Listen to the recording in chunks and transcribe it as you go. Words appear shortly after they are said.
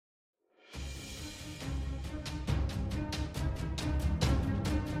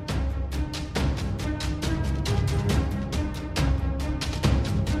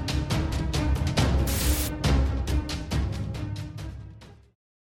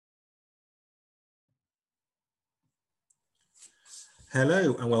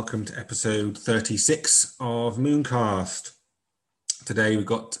Hello and welcome to episode 36 of Mooncast. Today we've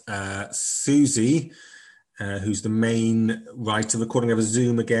got Susie, who's the main writer, recording over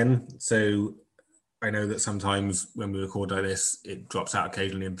Zoom again. So I know that sometimes when we record like this, it drops out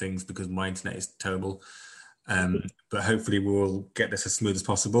occasionally and things because my internet is terrible. But hopefully we'll get this as smooth as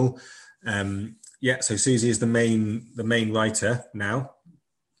possible. So Susie is the main writer now.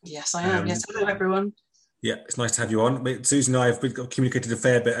 Yes, I am. Yes, hello everyone. Yeah, it's nice to have you on. Susan and I have communicated a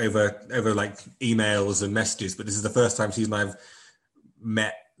fair bit over like emails and messages, but this is the first time Susan and I have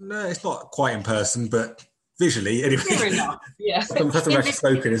met. No, it's not quite in person, but visually anyway. Fair enough. Yeah. First time we've actually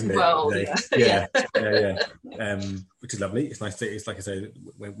spoken, isn't it? Well, yeah. Which is lovely. It's nice to. It's like I say,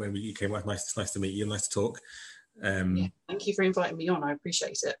 when you came out, it's nice to meet you. Nice to talk. Thank you for inviting me on. I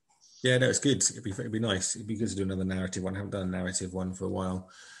appreciate it. Yeah, no, it's good. It'd be nice. It'd be good to do another narrative one. I haven't done a narrative one for a while.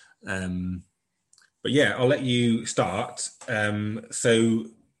 But yeah, I'll let you start. So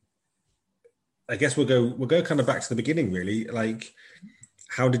I guess we'll go kind of back to the beginning, really. Like,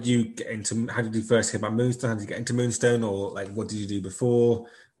 how did you first hear about Moonstone? How did you get into Moonstone? Or like, what did you do before?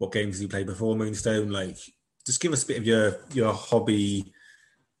 What games did you play before Moonstone? Like, just give us a bit of your hobby.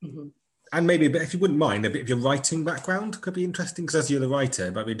 Mm-hmm. And maybe a bit, if you wouldn't mind, a bit of your writing background could be interesting, because as you're the writer,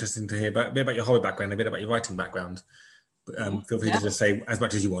 it might be interesting to hear a bit about your hobby background, a bit about your writing background. Feel free to just say as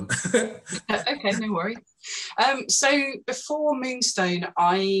much as you want. Okay, no worries. So before Moonstone,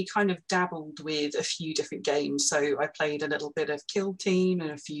 I kind of dabbled with a few different games. So I played a little bit of Kill Team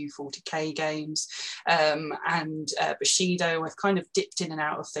and a few 40k games, and Bushido. I've kind of dipped in and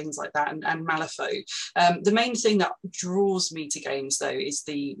out of things like that, and Malifaux. The main thing that draws me to games, though, is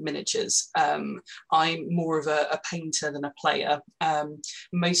the miniatures. I'm more of a painter than a player,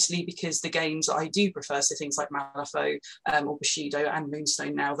 mostly because the games I do prefer, so things like Malifaux, or Bushido and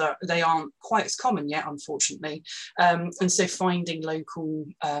Moonstone now, that they aren't quite as common yet, unfortunately. And so finding local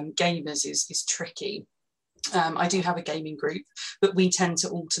gamers is tricky. I do have a gaming group, but we tend to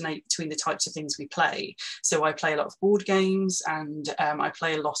alternate between the types of things we play. So I play a lot of board games, and I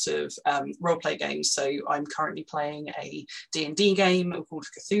play a lot of role-play games. So I'm currently playing a D&D game, a Call of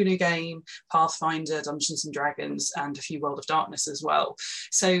Cthulhu game, Pathfinder, Dungeons and Dragons, and a few World of Darkness as well.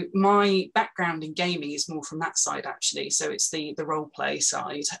 So my background in gaming is more from that side, actually. So it's the role-play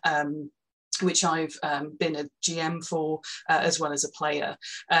side. Which I've been a GM for, as well as a player.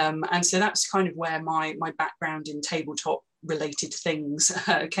 And so that's kind of where my background in tabletop related things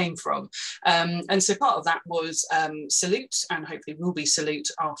came from. And so part of that was Salute, and hopefully will be Salute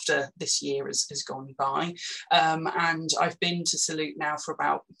after this year has gone by. And I've been to Salute now for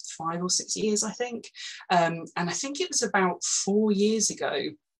about 5 or 6 years, I think. And I think it was about 4 years ago.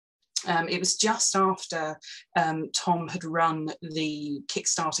 It was just after Tom had run the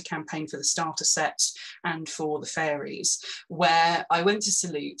Kickstarter campaign for the starter set and for the fairies, where I went to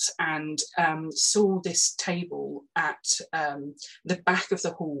Salute and saw this table at the back of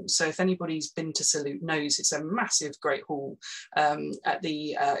the hall. So if anybody's been to Salute knows it's a massive, great hall at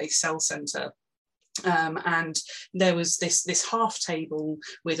the Excel Centre. And there was this half table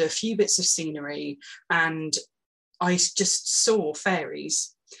with a few bits of scenery, and I just saw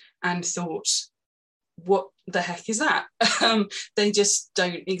fairies and thought, what the heck is that? They just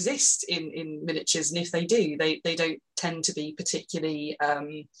don't exist in miniatures, and if they do, they don't tend to be particularly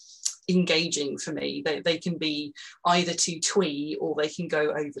engaging for me. They can be either too twee, or they can go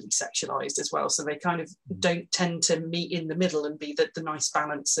overly sexualized as well. So they kind of don't tend to meet in the middle and be the nice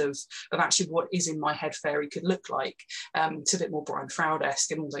balance of actually what is in my head fairy could look like. It's a bit more Brian Froud-esque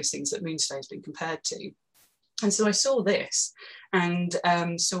and all those things that Moonstone's been compared to. And so I saw this and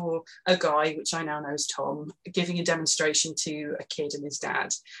saw a guy, which I now know as Tom, giving a demonstration to a kid and his dad.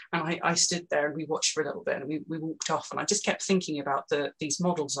 And I stood there and we watched for a little bit, and we walked off, and I just kept thinking about these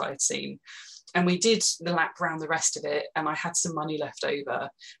models I had seen. And we did the lap around the rest of it, and I had some money left over.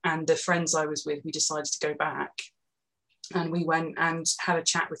 And the friends I was with, we decided to go back. And we went and had a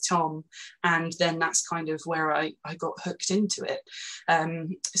chat with Tom, and then that's kind of where I got hooked into it.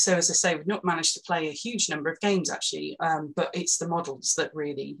 So as I say, we've not managed to play a huge number of games actually, but it's the models that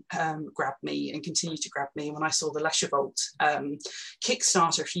really grabbed me and continue to grab me. When I saw the Leschevault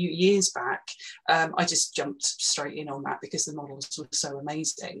Kickstarter a few years back, I just jumped straight in on that because the models were so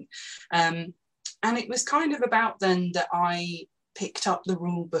amazing. And it was kind of about then that I picked up the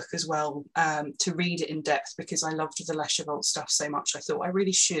rule book as well, to read it in depth, because I loved the Leschevault stuff so much. I thought I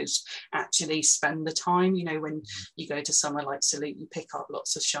really should actually spend the time. You know, when you go to somewhere like Salute, you pick up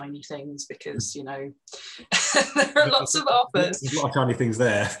lots of shiny things because, you know, there are lots of offers. There's a lot of shiny things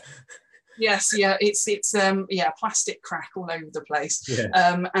there. Yes, yeah, it's plastic crack all over the place.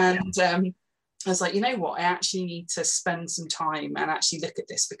 Yeah. I was like, you know what, I actually need to spend some time and actually look at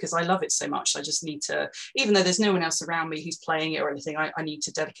this because I love it so much. I just need to, even though there's no one else around me who's playing it or anything, I need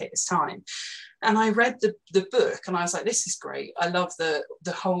to dedicate this time. And I read the book and I was like, this is great. I love the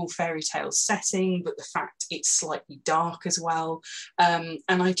whole fairy tale setting, but the fact it's slightly dark as well. And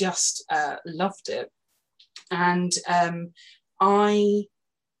I just loved it. And I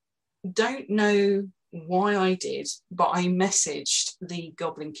don't know why I did, but I messaged the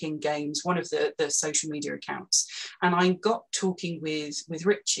Goblin King Games, one of the social media accounts, and I got talking with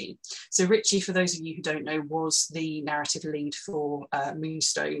Richie. So Richie, for those of you who don't know, was the narrative lead for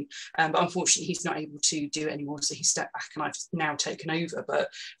Moonstone, but unfortunately he's not able to do it anymore, so he stepped back and I've now taken over. But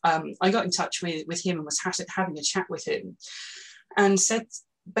I got in touch with him and was having a chat with him and said,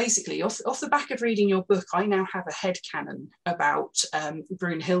 basically, off the back of reading your book, I now have a headcanon about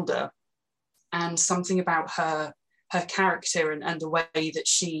Brunhilde, and something about her character and the way that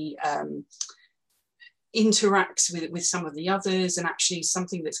she interacts with some of the others, and actually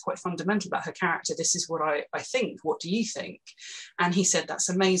something that's quite fundamental about her character. This is what I think. What do you think? And he said, that's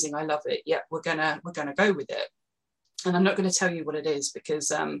amazing. I love it. Yeah, we're gonna go with it. And I'm not going to tell you what it is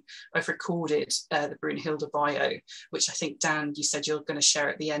because I've recorded the Brunhilde bio, which I think, Dan, you said you're going to share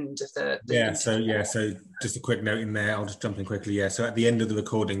at the end of the So just a quick note in there. I'll just jump in quickly. Yeah, so at the end of the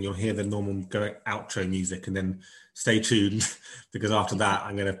recording, you'll hear the normal outro music, and then stay tuned because after that,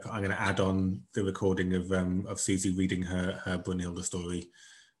 I'm gonna add on the recording of Susie reading her Brunhilde story.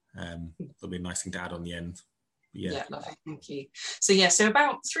 That'll be a nice thing to add on the end. Yeah, lovely, thank you. So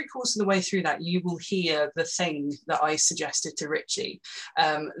about 3/4 of the way through that, you will hear the thing that I suggested to Richie,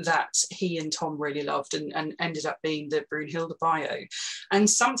 that he and Tom really loved and ended up being the Brunhilde bio. And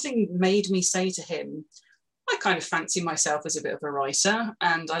something made me say to him, I kind of fancy myself as a bit of a writer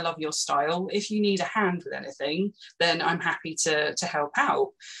and I love your style. If you need a hand with anything, then I'm happy to help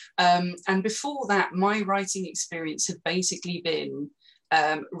out. And before that, my writing experience had basically been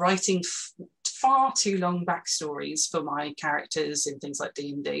writing far too long backstories for my characters in things like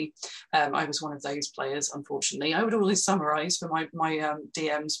D&D. I was one of those players, unfortunately. I would always summarize for my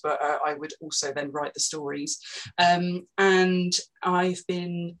DMs, but I would also then write the stories. And I've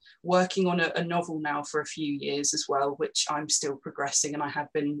been working on a novel now for a few years as well, which I'm still progressing, and I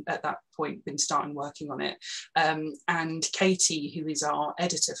have been at that point been starting working on it. And Katie, who is our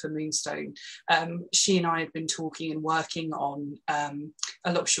editor for Moonstone, she and I had been talking and working on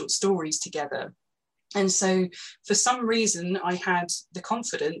a lot of short stories together. And so for some reason, I had the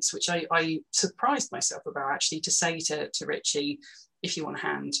confidence, which I surprised myself about actually, to say to Richie, if you want a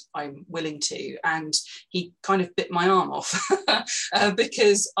hand, I'm willing to. And he kind of bit my arm off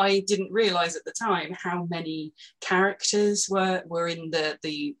because I didn't realise at the time how many characters were in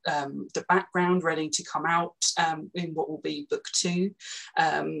the background ready to come out in what will be book 2.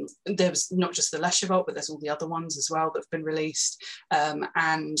 There was not just the Leshavult, but there's all the other ones as well that have been released.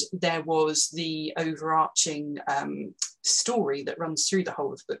 And there was the overarching story that runs through the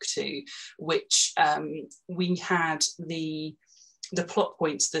whole of book 2, which we had the plot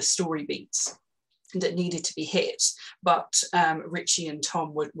points, the story beats that needed to be hit, but Richie and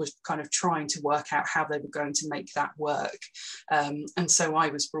Tom were kind of trying to work out how they were going to make that work. And so I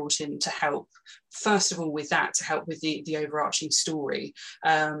was brought in to help, first of all with that, to help with the overarching story.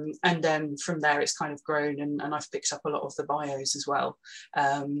 And then from there it's kind of grown, and I've picked up a lot of the bios as well.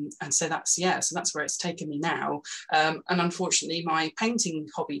 And so that's where it's taken me now. And unfortunately my painting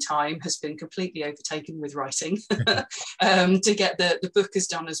hobby time has been completely overtaken with writing to get the book as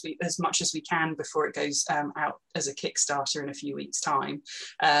done as much as we can before it goes out as a Kickstarter in a few weeks' time.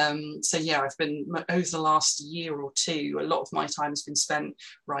 So yeah, I've been, over the last year or two, a lot of my time has been spent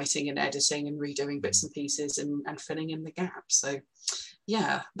writing and editing and redoing bits and pieces and filling in the gaps. So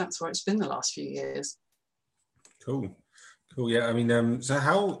yeah, that's where it's been the last few years. Cool. Yeah, I mean, so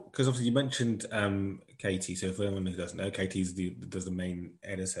how, because obviously you mentioned Katie, so for anyone who doesn't know, Katie's does the main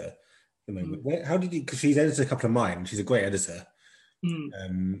editor at the moment. How did you, because she's edited a couple of mine, she's a great editor.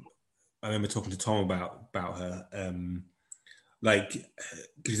 I remember talking to Tom about her,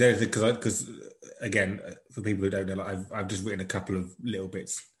 because again, for people who don't know, like I've just written a couple of little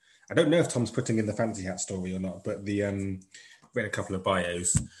bits. I don't know if Tom's putting in the Fantasy Hat story or not, but written a couple of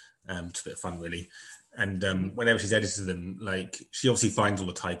bios. It's a bit of fun, really. And whenever she's edited them, like, she obviously finds all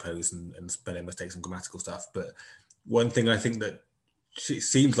the typos and spelling mistakes and grammatical stuff. But one thing I think that she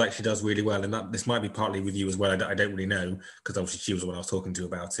seems like she does really well, and that this might be partly with you as well, I don't really know, because obviously she was the one I was talking to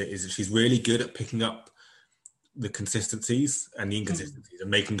about it, is that she's really good at picking up the consistencies and the inconsistencies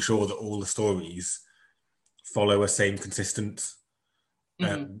and making sure that all the stories follow a same consistent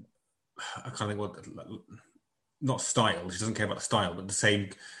I can't think what, not style. She doesn't care about the style, but the same.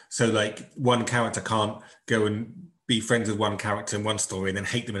 So like one character can't go and be friends with one character in one story and then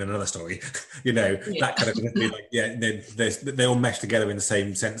hate them in another story. Yeah. That kind of thing. Like, yeah, they all mesh together in the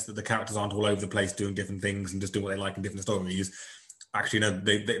same sense that the characters aren't all over the place doing different things and just doing what they like in different stories. Actually, no,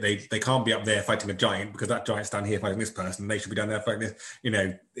 they can't be up there fighting a giant because that giant's down here fighting this person. They should be down there fighting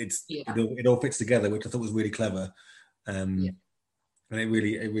this. It all fits together, which I thought was really clever. And I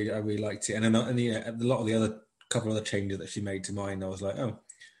really liked it. And then a lot of the other couple of other changes that she made to mine, I was like, oh,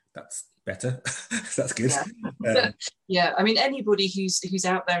 that's better. That's good. Yeah. I mean, anybody who's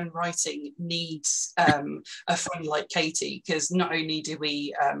out there and writing needs a friend like Katie, because not only do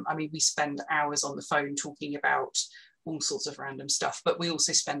we, we spend hours on the phone talking about all sorts of random stuff, but we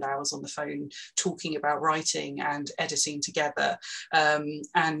also spend hours on the phone talking about writing and editing together,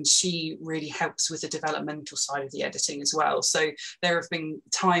 and she really helps with the developmental side of the editing as well. So there have been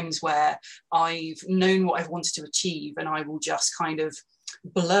times where I've known what I've wanted to achieve and I will just kind of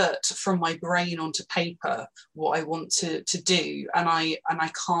blurt from my brain onto paper what I want to do, and I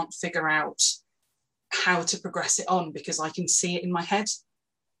can't figure out how to progress it on because I can see it in my head.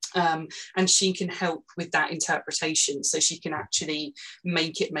 And she can help with that interpretation, so she can actually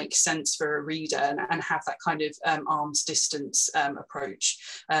make it make sense for a reader and have that kind of arm's distance approach.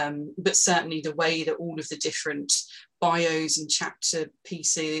 But certainly the way that all of the different bios and chapter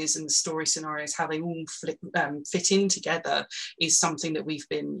pieces and the story scenarios, how they all fit in together, is something that we've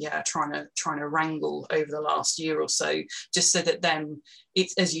been trying to wrangle over the last year or so, just so that then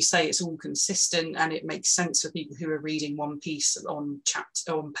it's, as you say, it's all consistent and it makes sense for people who are reading one piece on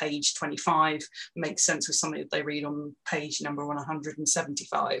page 25, makes sense with something that they read on page number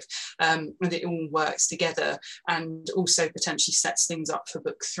 175, and it all works together, and also potentially sets things up for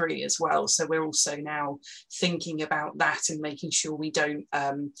book 3 as well. So we're also now thinking about that and making sure we don't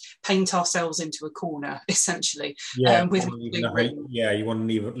paint ourselves into a corner, essentially. You want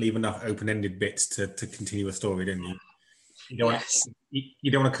to leave enough open-ended bits to continue a story, don't you? You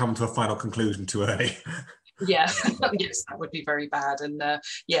don't want to come to a final conclusion too early. Yes, that would be very bad. And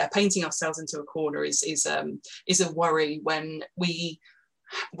painting ourselves into a corner is a worry when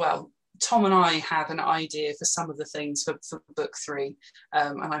Tom and I have an idea for some of the things for book 3,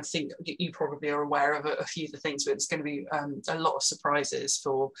 and I think you probably are aware of a few of the things, but it's going to be a lot of surprises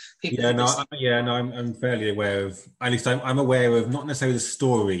for people. I'm fairly aware of. At least I'm aware of not necessarily the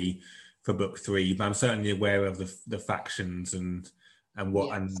story for book 3, but I'm certainly aware of the factions and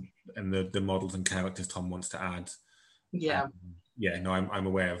the models and characters Tom wants to add. I'm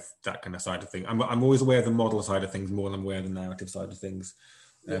aware of that kind of side of things. I'm always aware of the model side of things more than I'm aware of the narrative side of things.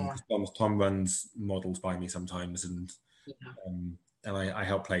 Tom runs models by me sometimes, and I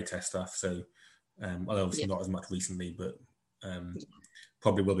help play test stuff. So, although obviously not as much recently, but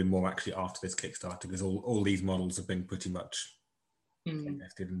probably will be more actually after this Kickstarter, because all these models have been pretty much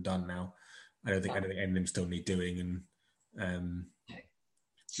tested and done now. I don't think any of them still need doing, and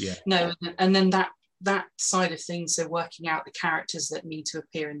no, and then that side of things, so working out the characters that need to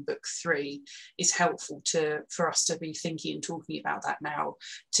appear in book 3 is helpful for us to be thinking and talking about that now,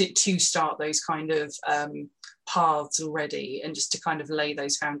 to start those kind of paths already, and just to kind of lay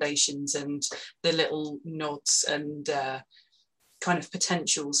those foundations and the little nods and kind of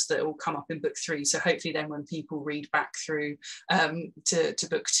potentials that will come up in book 3. So hopefully then when people read back through to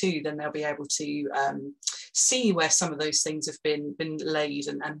book 2, then they'll be able to see where some of those things have been laid,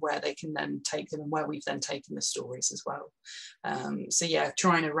 and where they can then take them, and where we've then taken the stories as well.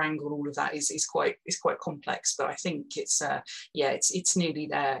 Trying to wrangle all of that is quite complex, but I think it's nearly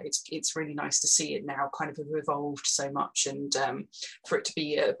there. It's really nice to see it now kind of have evolved so much, and for it to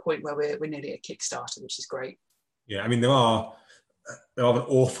be at a point where we're nearly at Kickstarter, which is great. Yeah, I mean, there are an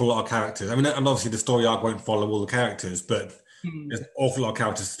awful lot of characters. I mean, and obviously the story arc won't follow all the characters, but there's an awful lot of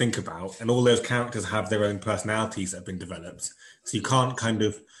characters to think about, and all those characters have their own personalities that have been developed. So you can't kind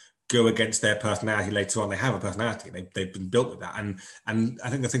of go against their personality later on. They have a personality. They've been built with that. And I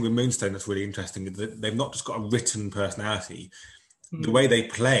think the thing with Moonstone that's really interesting is that they've not just got a written personality. The way they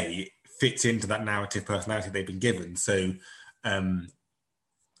play fits into that narrative personality they've been given. So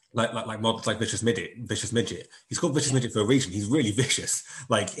like models like Vicious Midget. He's called Vicious Midget for a reason. He's really vicious.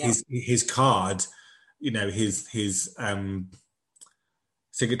 His card, his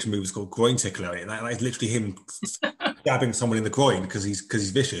signature move is called Groin Tickler. And that's literally him stabbing someone in the groin because he's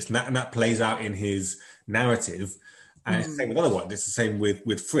vicious, and that plays out in his narrative. And it's the same with other ones. It's the same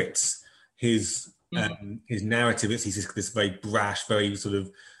with Fritz. His narrative is he's this very brash, very sort of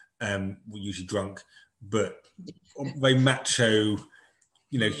usually drunk, but very macho.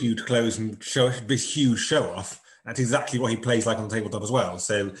 Huge clothes and this huge show off. That's exactly what he plays like on the tabletop as well.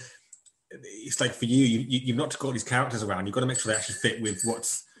 So it's like for you've not got all these characters around. You've got to make sure they actually fit with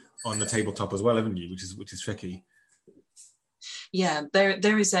what's on the tabletop as well, haven't you? Which is tricky. Yeah,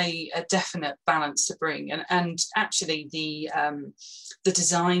 there is a definite balance to bring, and actually the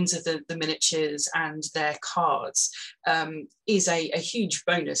designs of the miniatures and their cards is a huge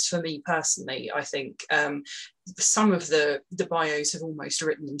bonus for me personally. I think some of the bios have almost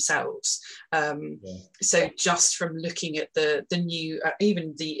written themselves. So just from looking at the new,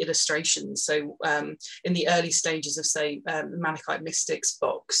 even the illustrations. So in the early stages of, say, Malachite Mystics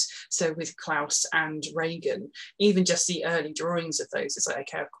box, so with Klaus and Reagan, even just the early drawings of those, it's like,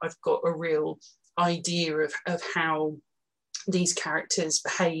 okay, I've got a real idea of how these characters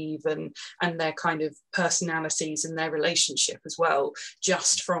behave and their kind of personalities and their relationship as well,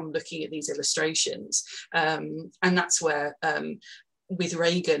 just from looking at these illustrations. And that's where with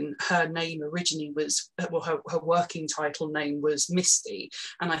Reagan, her name originally was, well, her working title name was Misty.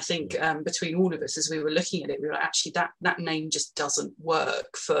 And I think between all of us, as we were looking at it, we were like, actually, that name just doesn't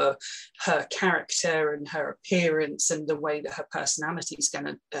work for her character and her appearance and the way that her personality is going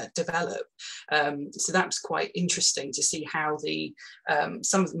to develop. So that was quite interesting to see how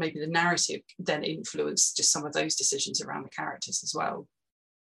some of maybe the narrative then influenced just some of those decisions around the characters as well.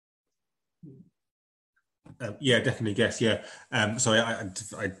 Yeah, definitely. Guess. Yeah. So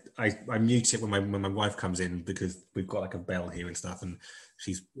I mute it when my wife comes in, because we've got like a bell here and stuff, and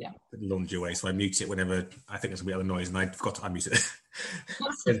she's laundry away. So I mute it whenever I think there's a bit of noise, and I forgot to unmute it.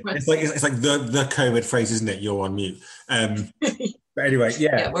 it's like the COVID phrase, isn't it? You're on mute. But anyway,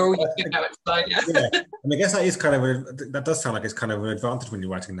 yeah, we're all using it outside. Yeah, and I guess that is kind of that does sound like it's kind of an advantage when you're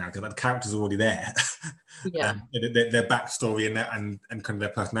writing now, because the characters are already there. Yeah, their backstory and kind of their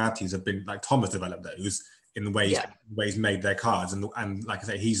personalities have been, like, Tom has developed those in the ways ways made their cards, and like I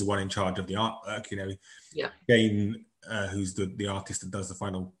say, he's the one in charge of the artwork. Jane, who's the artist that does the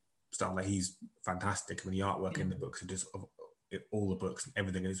final stuff, like, he's fantastic. I mean, the artwork in the books are just all the books,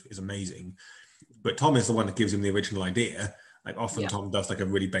 everything is amazing. But Tom is the one that gives him the original idea. Like, often Tom does like a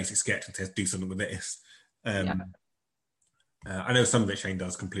really basic sketch and says, do something with this. I know some of it Shane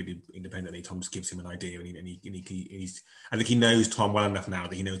does completely independently. Tom just gives him an idea, and I think he knows Tom well enough now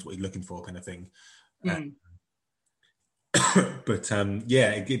that he knows what he's looking for, kind of thing. But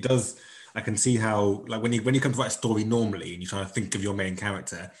it does. I can see how, like, when you come to write a story normally and you're trying to think of your main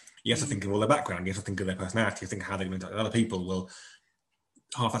character, you have to think of all their background, you have to think of their personality, you think of how they're going to interact with other people. Well,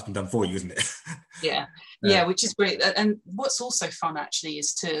 half that's been done for you, isn't it? Yeah, which is great. And what's also fun actually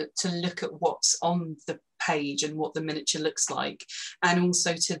is to look at what's on the page and what the miniature looks like, and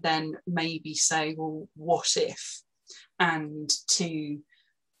also to then maybe say, well, what if, and to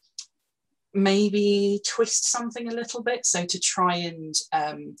maybe twist something a little bit, so to try and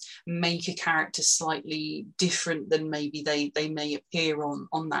make a character slightly different than maybe they may appear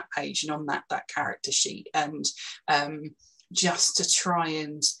on that page and on that character sheet, and just to try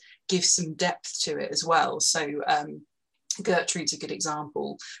and give some depth to it as well. So Gertrude's a good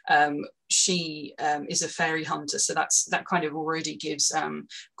example. She is a fairy hunter, so that kind of already gives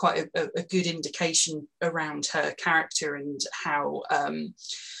quite a good indication around her character and how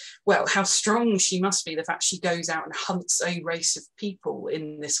how strong she must be. The fact she goes out and hunts a race of people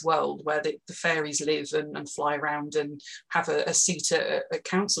in this world where the fairies live and fly around and have a seat at a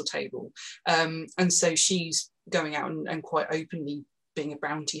council table. And so she's going out and quite openly being a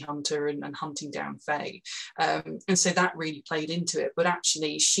bounty hunter and hunting down fae. And so that really played into it. But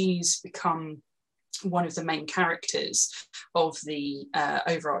actually, she's become one of the main characters of the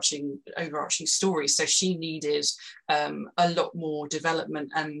overarching story. So she needed a lot more development,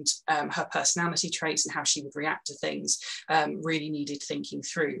 and her personality traits and how she would react to things really needed thinking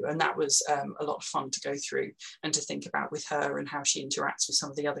through. And that was a lot of fun to go through and to think about with her, and how she interacts with some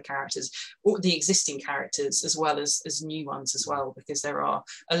of the other characters, or the existing characters, as well as new ones as well, because there are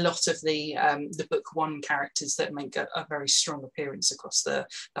a lot of the book one characters that make a very strong appearance across the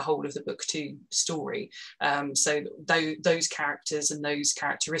whole of the book two story. So those characters and those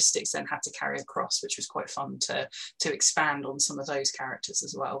characteristics then had to carry across, which was quite fun to expand on some of those characters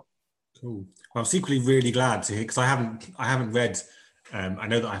as well. Cool. Well, I'm secretly really glad to hear, because I haven't read. I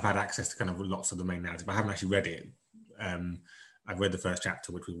know that I've had access to kind of lots of the main narrative, but I haven't actually read it. I've read the first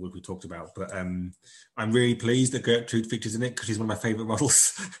chapter, which we talked about, but I'm really pleased that Gertrude features in it, because she's one of my favourite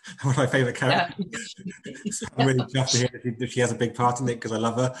models, one of my favourite characters. So I'm really chuffed to hear that she has a big part in it, because I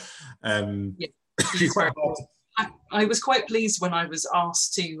love her. She's quite hard. I was quite pleased when I was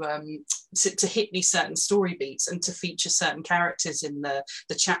asked to to hit these certain story beats and to feature certain characters in the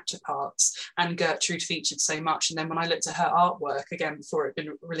chapter parts. And Gertrude featured so much. And then when I looked at her artwork again before it had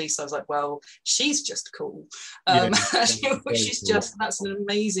been released, I was like, well, she's just cool. She's cool. just, that's an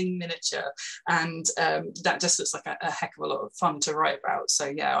amazing miniature. And that just looks like a heck of a lot of fun to write about. So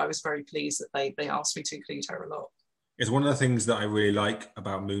yeah, I was very pleased that they asked me to include her a lot. It's one of the things that I really like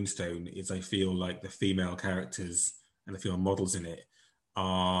about Moonstone is I feel like the female characters and the female models in it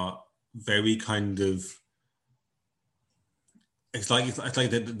are very kind of, it's like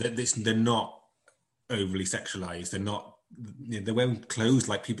they're not overly sexualized. They're wearing clothes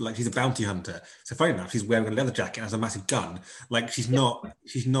like people, like she's a bounty hunter. So funny enough, she's wearing a leather jacket and has a massive gun. Like she's not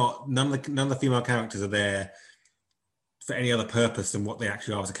none of the female characters are there for any other purpose than what they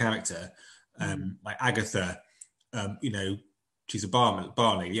actually are as a character. Like Agatha, she's a bar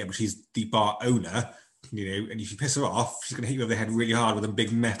lady, yeah, but she's the bar owner. And if you piss her off, she's going to hit you over the head really hard with a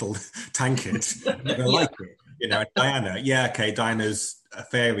big metal tankard. You're not going to like it. Diana, Diana's a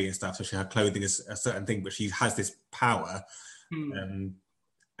fairy and stuff, so her clothing is a certain thing, but she has this power. And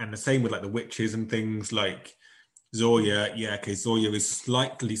the same with like the witches and things like Zoya. Zoya is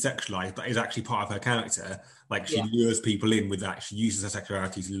slightly sexualized, but is actually part of her character. Like she lures people in with that. She uses her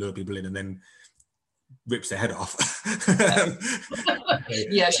sexuality to lure people in and then rips their head off.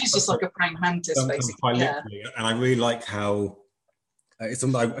 She's just like a praying mantis, basically. Quite literally. And I really like how it's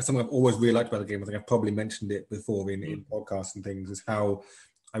something I've always really liked about the game. I think I've probably mentioned it before in podcasts and things, is how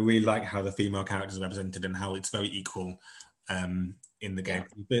I really like how the female characters are represented and how it's very equal in the game.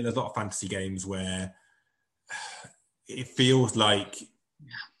 There's a lot of fantasy games where it feels like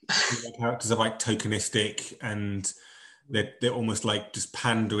the characters are like tokenistic and they're almost like just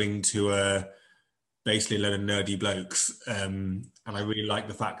pandering to basically a load of nerdy blokes. And I really like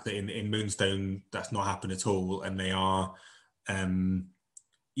the fact that in Moonstone that's not happened at all, and they are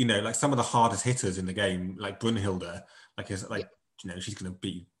like some of the hardest hitters in the game, like Brunhilde, she's gonna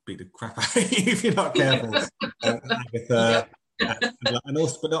beat the crap out of you if you're not careful. Agatha, and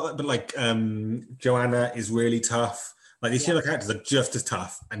also but Joanna is really tough. Like these female characters are just as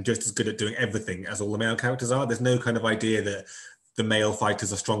tough and just as good at doing everything as all the male characters are. There's no kind of idea that the male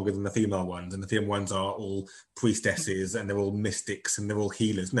fighters are stronger than the female ones, and the female ones are all priestesses and they're all mystics and they're all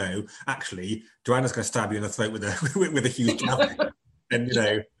healers. No, actually, Joanna's going to stab you in the throat with a huge javelin, and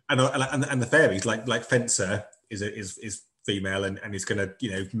and the fairies like Fencer is female and is going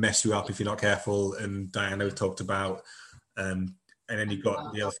to mess you up if you're not careful. And Diana talked about, and then you've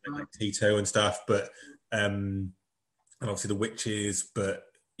got the other thing like Tito and stuff, but and obviously the witches, but.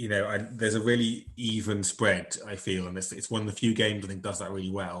 There's a really even spread, I feel, and it's one of the few games I think does that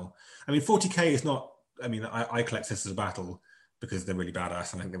really well. I mean, 40k is not. I mean, I collect Sisters of Battle because they're really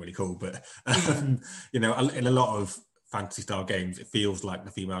badass and I think they're really cool. But in a lot of fantasy style games, it feels like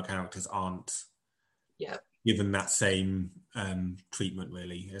the female characters aren't given that same treatment.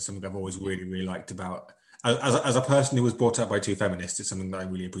 Really, it's something I've always really, really liked about. As a person who was brought up by two feminists, it's something that I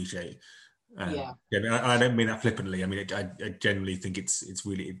really appreciate. I don't mean that flippantly. I mean, I genuinely think it's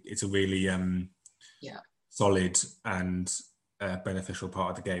a really solid and beneficial part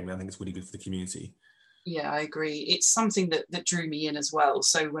of the game. And I think it's really good for the community. Yeah, I agree. It's something that drew me in as well.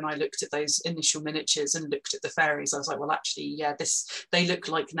 So when I looked at those initial miniatures and looked at the fairies, I was like, well, actually, they look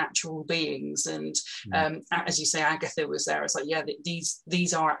like natural beings. And as you say, Agatha was there. It's like,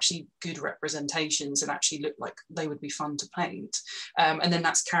 these are actually good representations and actually look like they would be fun to paint. And then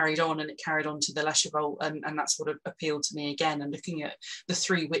that's carried on, and it carried on to the Leshavult, and that's what appealed to me again. And looking at the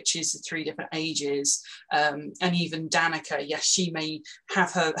three witches, the three different ages, and even Danica, yes, she may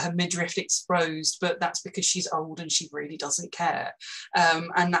have her midriff exposed, but that's because she's old and she really doesn't care.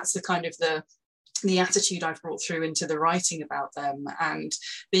 And that's the kind of the attitude I've brought through into the writing about them, and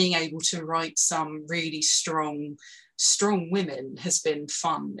being able to write some really strong women has been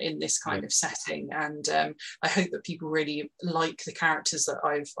fun in this kind of setting. And I hope that people really like the characters that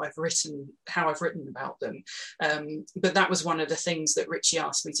I've written, how I've written about them. But that was one of the things that Richie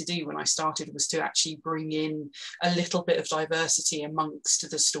asked me to do when I started, was to actually bring in a little bit of diversity amongst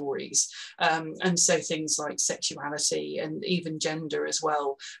the stories. And so things like sexuality and even gender as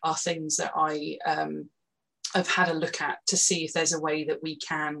well are things that I've had a look at to see if there's a way that we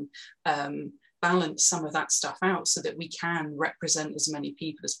can balance some of that stuff out so that we can represent as many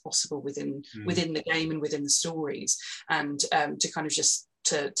people as possible within the game and within the stories, and to kind of just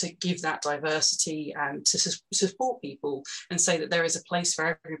to give that diversity and to support people and say that there is a place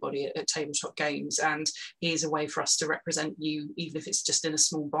for everybody at tabletop games, and here's a way for us to represent you, even if it's just in a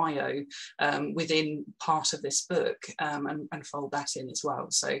small bio within part of this book, and fold that in as well.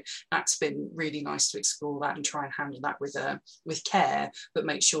 So that's been really nice to explore that and try and handle that with care, but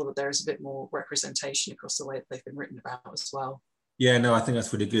make sure that there is a bit more representation across the way that they've been written about as well. Yeah, no, I think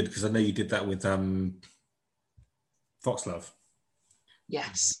that's really good, because I know you did that with Foxglove.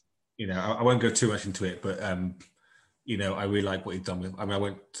 Yes. You know, I won't go too much into it, but you know, I really like what you've done with. I mean, I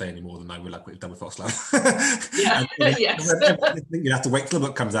won't say any more than I really like what you've done with Foxglove. Yeah. Yes. You have to wait till the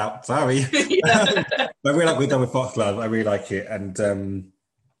book comes out. Sorry. Yeah. I really like what you've done with Foxglove. I really like it, and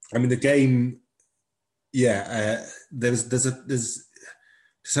I mean, the game. Yeah, there's to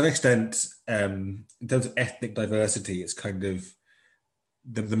some extent, in terms of ethnic diversity, it's kind of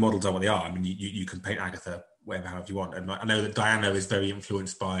the models are what they are. I mean, you can paint Agatha however you want, and I know that Diana is very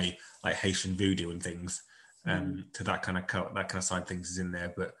influenced by like Haitian voodoo and things. To that kind of side things is in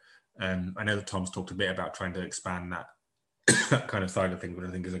there, but I know that Tom's talked a bit about trying to expand that that kind of side of things, but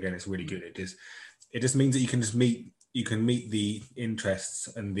I think again it's really good. It just means that you can meet the interests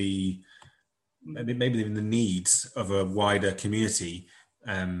and maybe even the needs of a wider community,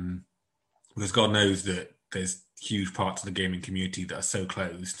 because God knows that there's huge parts of the gaming community that are so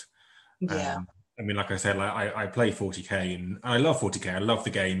closed. Yeah. I mean, like I said, like I play 40k and I love 40k. I love the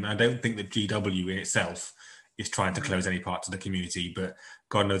game. I don't think that GW in itself is trying to close any parts of the community, but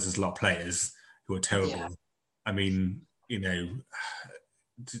God knows there's a lot of players who are terrible. Yeah. I mean, you know,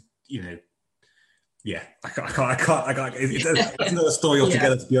 yeah, I can't. It's not a story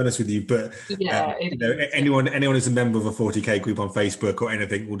altogether, to be honest with you. But you know, anyone who's a member of a 40k group on Facebook or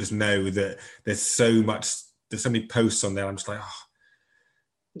anything will just know that there's so many posts on there. I'm just like, oh,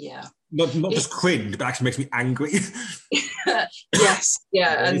 yeah, not just cringe, but actually makes me angry. Yes,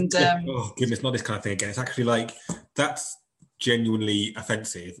 yeah, and oh goodness, not this kind of thing again. It's actually like that's genuinely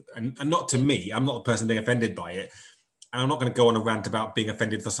offensive, and not to me. I'm not the person being offended by it. And I'm not going to go on a rant about being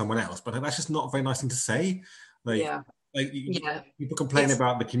offended for someone else, but that's just not a very nice thing to say. People complain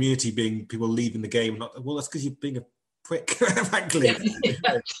about the community being people leaving the game. Well, that's because you're being a prick, frankly. Yeah.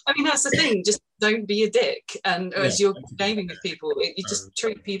 I mean, that's the thing. Just don't be a dick. And as you're gaming with people, you just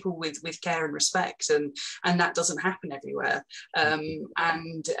treat people with care and respect, and that doesn't happen everywhere.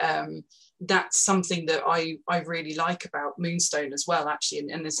 That's something that I really like about Moonstone as well,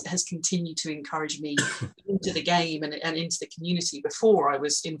 actually, and has continued to encourage me into the game and into the community before I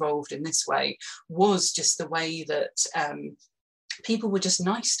was involved in this way, was just the way that people were just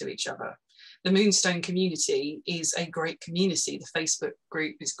nice to each other. The Moonstone community is a great community. The Facebook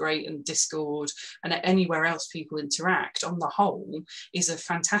group is great, and Discord and anywhere else people interact on the whole is a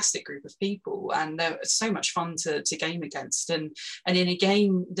fantastic group of people, and they're so much fun to game against. And in a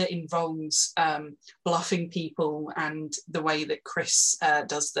game that involves bluffing people, and the way that Chris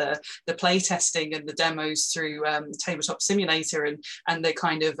does the play testing and the demos through Tabletop Simulator, and the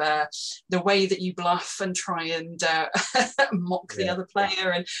kind of the way that you bluff and try and mock the other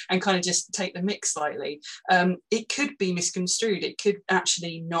player and kind of just take the mix slightly, it could be misconstrued. It could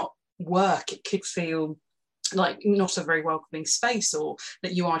actually not work. It could feel like not a very welcoming space, or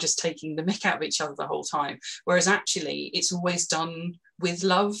that you are just taking the mick out of each other the whole time, whereas actually it's always done with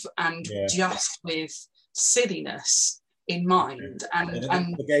love and just with silliness in mind. And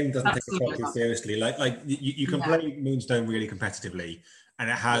the game doesn't take itself too seriously. Like you can play Moonstone really competitively, and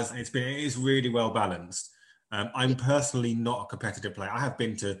it is really well balanced. I'm personally not a competitive player.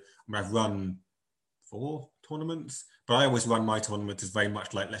 I've run 4 tournaments, but I always run my tournaments as very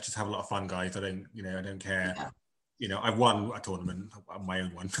much like, let's just have a lot of fun, guys. I don't care. Yeah. I've won a tournament, my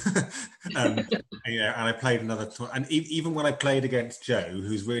own one. And I played another and even when I played against Joe,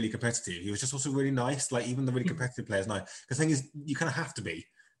 who's really competitive, he was just also really nice. Like, even the really competitive players, nice. The thing is, you kind of have to be,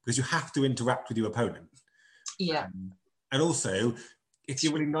 because you have to interact with your opponent. Yeah. And also, if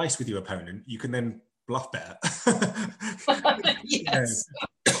you're really nice with your opponent, you can then bluff better. Yes.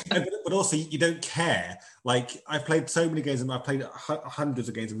 But also, you don't care. Like, I've played so many games, and I've played hundreds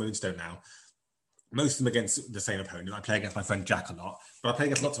of games of Moonstone now. Most of them against the same opponent. I play against my friend Jack a lot, but I play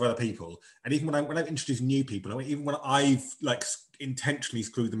against lots of other people. And even when I've introduced new people, even when I've like intentionally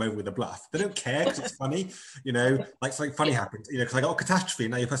screwed them over with a bluff, they don't care because it's funny. Like something funny happens. Because I got a catastrophe,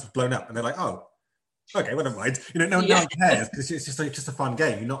 and now your person's blown up, and they're like, "Oh, okay, well, never mind." No one cares, because it's just a fun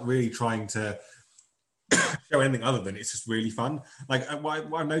game. You're not really trying to show anything other than it's just really fun. Like,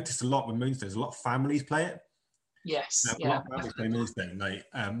 what I've noticed a lot with Moonstone is a lot of families play it. Yes. A lot of families play Moonstone, like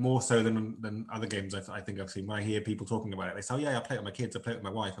more so than other games. I think I've seen. When I hear people talking about it, they say, "Oh yeah, I play it with my kids. I play it with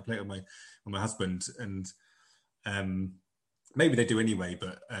my wife. I play it with my husband." And maybe they do anyway,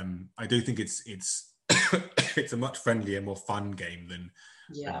 but I do think it's it's a much friendlier, more fun game than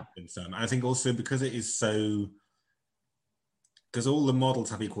some. And I think also because it is because all the models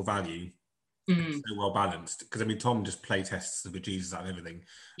have equal value, it's so well balanced. Because I mean, Tom just play tests the bejesus out of everything.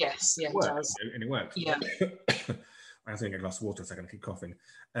 Yes, yeah, it works, he does. and it works. Yeah. I have to get a glass of water a second. I keep coughing.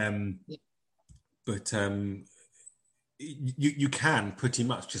 Yeah. But you can pretty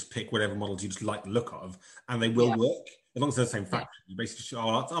much just pick whatever models you just like the look of, and they will work as long as they're the same faction. You basically just,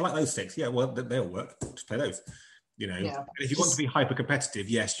 I like those 6. Yeah, well, they'll work. Just play those. You know, and if you want to be hyper competitive,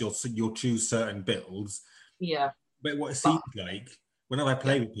 yes, you'll choose certain builds. Yeah. But what it seems like, whenever I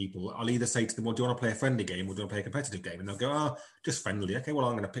play with people, I'll either say to them, well, do you want to play a friendly game or do you want to play a competitive game? And they'll go, oh, just friendly. Okay, well,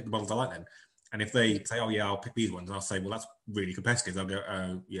 I'm going to pick the models I like then. And if they say, oh, yeah, I'll pick these ones, and I'll say, well, that's really competitive. They'll go,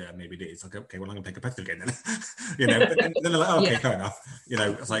 oh, yeah, maybe it is. I'll go, okay, well, I'm going to play a competitive game then. You know, but then they're like, oh, okay, fair enough. You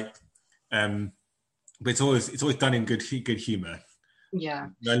know, it's like, but it's always done in good humor. Yeah.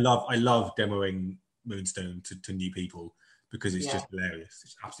 I love demoing Moonstone to new people because it's just hilarious.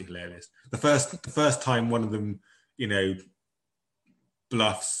 It's absolutely hilarious. The first time one of them, you know,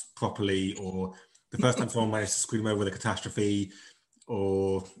 bluffs properly, or the first time someone manages to screw them over with a catastrophe,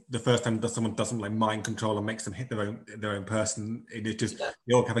 or the first time that someone doesn't like mind control and makes them hit their own person, it just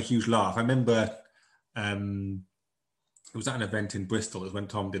they all have a huge laugh. I remember it was at an event in Bristol. It was when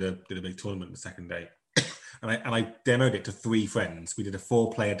Tom did a big tournament the second day. And I demoed it to 3 friends. We did a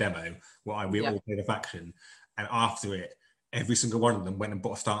 4-player demo where we all played a faction. And after it, every single one of them went and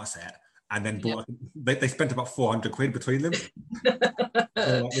bought a starter set, and then bought. They spent about 400 quid between them.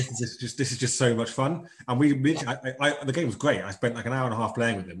 Like, this is just so much fun. And the game was great. I spent like an hour and a half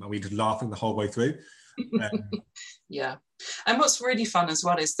playing with them, and we just laughing the whole way through. Yeah. And what's really fun as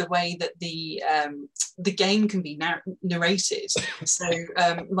well is the way that the game can be narrated. So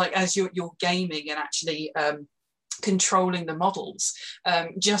like as you're gaming and actually controlling the models,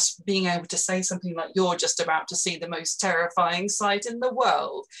 just being able to say something like, you're just about to see the most terrifying sight in the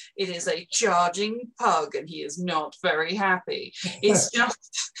world. It is a charging pug and he is not very happy. It's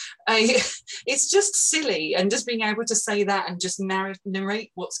just silly, and just being able to say that and just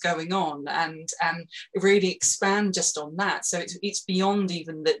narrate what's going on and really expand just on that. So it's beyond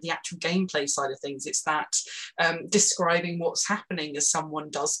even the actual gameplay side of things. It's that describing what's happening as someone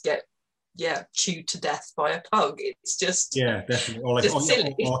does get chewed to death by a pug. It's just definitely, or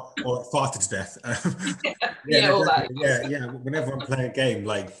silly. or farted to death. All that. Whenever I'm playing a game,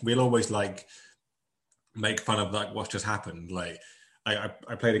 like we'll always like make fun of like what's just happened. Like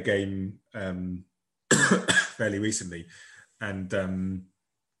I played a game fairly recently, and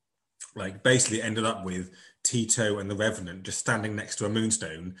like basically ended up with Tito and the Revenant just standing next to a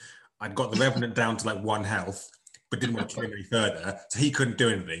Moonstone. I'd got the Revenant down to like 1 health, but didn't want to kill him any further, so he couldn't do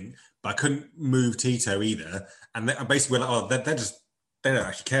anything. But I couldn't move Tito either. And basically we're like, oh, they don't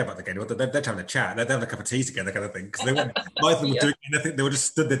actually care about the game. They're having a chat. They're having a cup of tea together, kind of thing. Because they weren't, neither of them were doing anything. They were just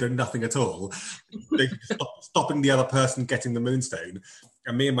stood there doing nothing at all. They stopping the other person getting the Moonstone.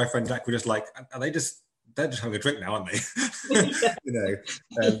 And me and my friend Jack were just like, they're just having a drink now, aren't they? You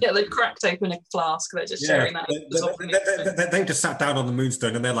know. They've cracked open a flask. They're just sharing that. They just sat down on the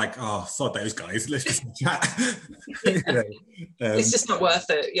Moonstone and they're like, oh, sod those guys. Let's just chat. You know, it's just not worth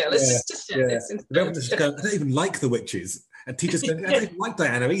it. Let's just go, I don't even like the witches. And teachers go, I don't even like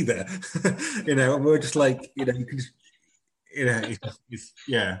Diana either. You know, and we're just like, you know, you can just,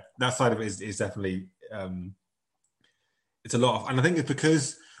 you know, that side of it is definitely, it's a lot of, and I think it's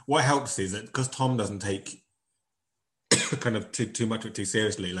because what helps is that because Tom doesn't take kind of too much of it too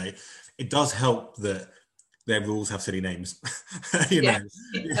seriously, like it does help that their rules have silly names, you know,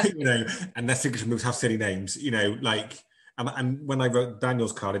 and their signature moves have silly names, you know, like, and when I wrote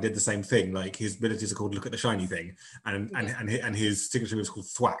Daniel's card, I did the same thing. Like his abilities are called "Look at the Shiny Thing," and his signature move is called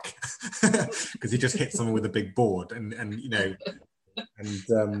 "Thwack" because he just hits someone with a big board, and you know,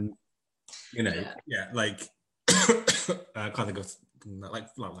 and like I can't think of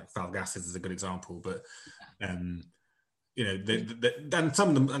like Falgas is a good example, but you know, and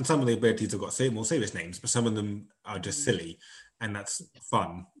some of the abilities have got more serious names, but some of them are just silly, and that's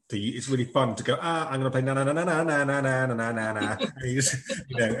fun. It's really fun to go, I'm going to play na na na na na na na na na na na, and you just,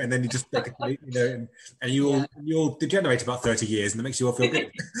 you know, and then you just like, you know, and you'll degenerate about 30 years, and it makes you all feel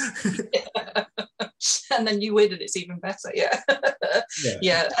good. And then you win, and it's even better.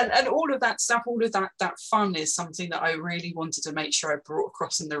 And all of that stuff, all of that fun is something that I really wanted to make sure I brought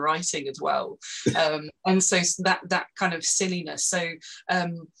across in the writing as well. And so that kind of silliness. So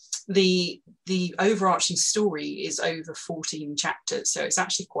the overarching story is over 14 chapters, so it's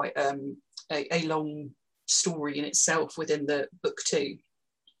actually quite a long story in itself within the book too.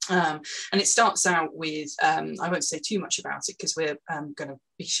 And it starts out with, I won't say too much about it because we're going to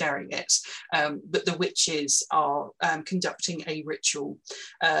be sharing it, but the witches are conducting a ritual,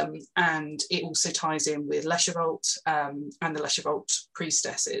 and it also ties in with Leshavult and the Leshavult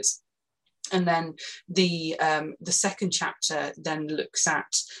priestesses. And then the second chapter then looks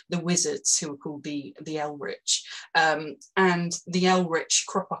at the wizards who are called the Elrich, and the Elrich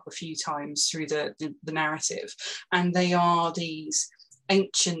crop up a few times through the narrative, and they are these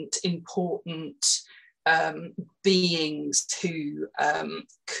ancient, important beings who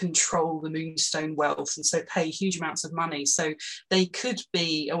control the Moonstone wealth, and so pay huge amounts of money. So they could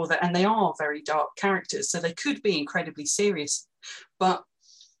be, and they are very dark characters, so they could be incredibly serious, but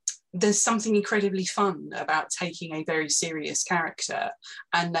there's something incredibly fun about taking a very serious character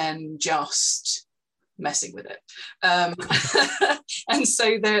and then just messing with it. And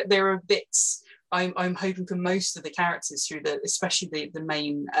so there are bits. I'm hoping for most of the characters through especially the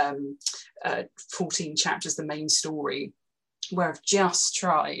main 14 chapters, the main story, where I've just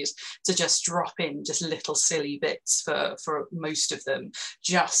tried to just drop in just little silly bits for most of them,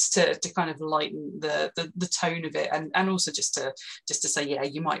 just to kind of lighten the tone of it, and also just to say, yeah,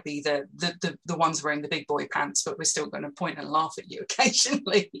 you might be the ones wearing the big boy pants, but we're still going to point and laugh at you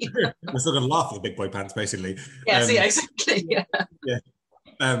occasionally. We're still going to laugh at the big boy pants, basically. Yes, yeah, exactly.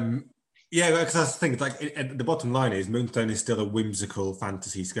 Yeah. Yeah, because that's the thing. It's like the bottom line is Moonstone is still a whimsical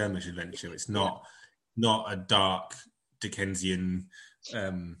fantasy skirmish adventure. It's not a dark Dickensian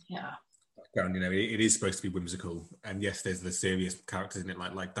background. You know, it is supposed to be whimsical, and yes, there's the serious characters in it,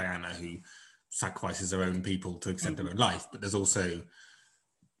 like Diana, who sacrifices her own people to accept her own life. But there's also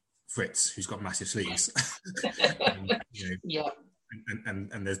Fritz, who's got massive sleeves.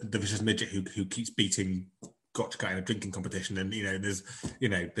 And there's the vicious midget who keeps beating Gotchka in a drinking competition, and there's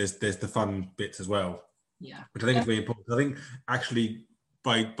the fun bits as well. Yeah, which I think is really important. I think actually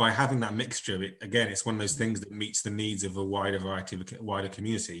by having that mixture, it's one of those things that meets the needs of a wider variety of a wider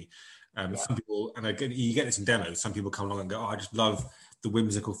community. Some people, and again, you get this in demos. Some people come along and go, "Oh, I just love the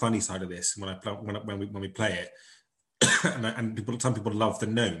whimsical, funny side of this." When we play it, and some people love the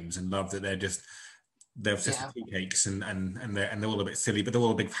gnomes and love that they're obsessed with tea cakes and they're all a bit silly, but they're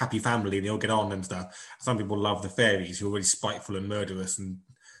all a big happy family and they all get on and stuff. Some people love the fairies who are really spiteful and murderous and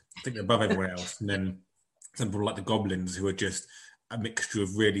think they're above everyone else. And then some people like the goblins who are just a mixture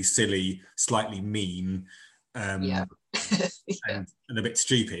of really silly, slightly mean, and a bit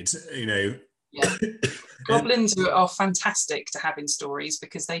stupid, Yeah. Goblins are fantastic to have in stories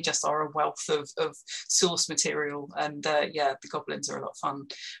because they just are a wealth of source material, and the goblins are a lot of fun.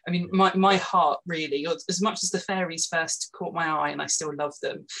 I mean, my heart really, as much as the fairies first caught my eye and I still love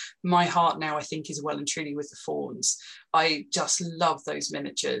them, my heart now I think is well and truly with the fauns. I just love those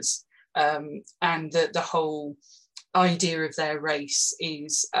miniatures, and the whole idea of their race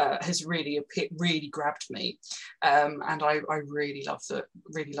has really grabbed me, and I really love the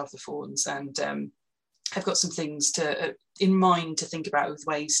fauns, and I've got some things in mind to think about with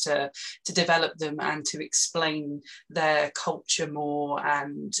ways to develop them and to explain their culture more,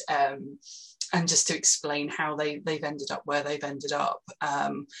 and just to explain how they've ended up where they've ended up.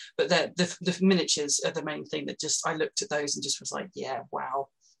 But the miniatures are the main thing that just I looked at those and just was like, yeah, wow,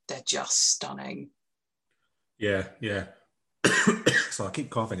 they're just stunning. Yeah. So I keep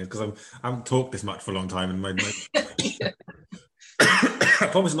coughing because I haven't talked this much for a long time, and my I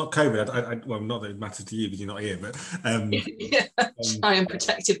promise it's not COVID. Well, not that it matters to you because you're not here, but I am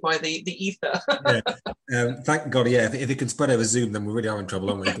protected by the ether. Thank God. Yeah, if it can spread over Zoom, then we really are in trouble,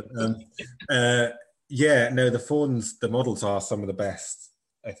 aren't we? But, the fauns, the models are some of the best,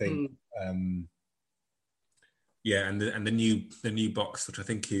 I think. And the new box, which I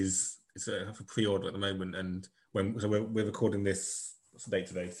think is for pre-order at the moment, and we're recording this. What's the date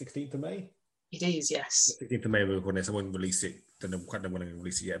today? 16th of May. It is, yes. 16th of May we're recording this. I won't release it. Don't know quite know when I'm going to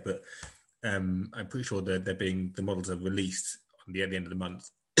release it yet, but I'm pretty sure the models are released at the end of the month,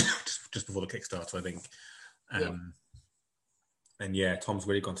 just before the Kickstarter, I think. And Tom's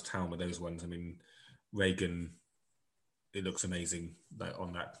really gone to town with those ones. I mean, Reagan, it looks amazing, like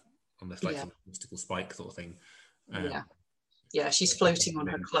on this like mystical spike sort of thing. She's floating on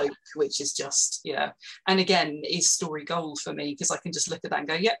her cloak, which is just and again is story gold for me because I can just look at that and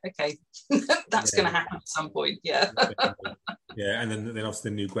go, okay, that's going to happen at some point. And then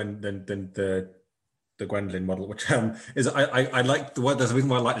obviously the new the Gwendolyn model, which is I like there's a reason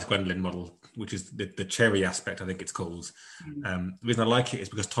why I like this Gwendolyn model, which is the cherry aspect, I think it's called. The reason I like it is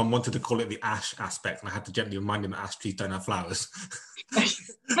because Tom wanted to call it the ash aspect, and I had to gently remind him that ash trees don't have flowers.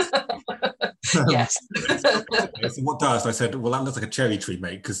 Yes. So what does? I said, well, that looks like a cherry tree,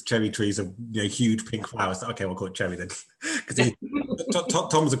 mate, because cherry trees are huge pink flowers. Okay, we'll call it cherry then, because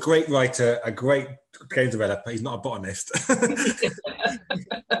Tom's a great writer, a great game developer. He's not a botanist.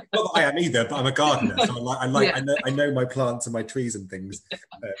 Not that I am either, but I'm a gardener, so I know my plants and my trees and things.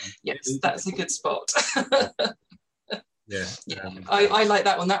 Yes, that's a good spot. Yeah, I like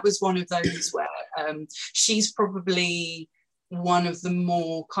that one. That was one of those where she's probably one of the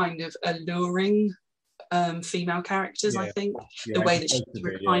more kind of alluring female characters, I think. The way that she's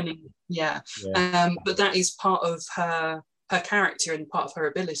refining, but that is part of her character and part of her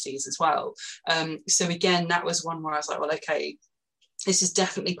abilities as well. So again, that was one where I was like, well, okay, this is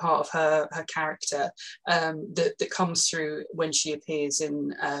definitely part of her character that comes through when she appears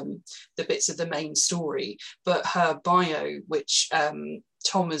in the bits of the main story. But her bio, which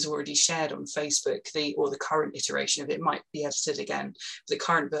Tom has already shared on Facebook, the current iteration of it, might be edited again. The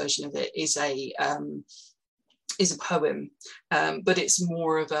current version of it is a poem, but it's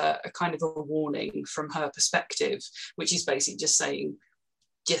more of a kind of a warning from her perspective, which is basically just saying,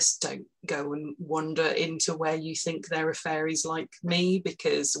 just don't go and wander into where you think there are fairies like me,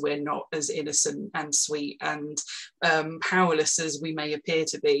 because we're not as innocent and sweet and powerless as we may appear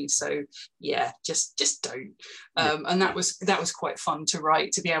to be. So yeah, just don't. And that was quite fun to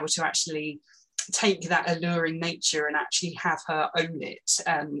write, to be able to actually take that alluring nature and actually have her own it,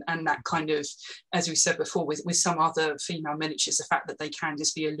 and that kind of, as we said before, with some other female miniatures, the fact that they can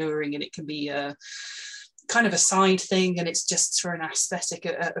just be alluring and it can be a kind of a side thing, and it's just for an aesthetic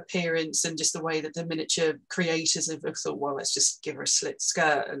appearance, and just the way that the miniature creators have thought, well, let's just give her a slit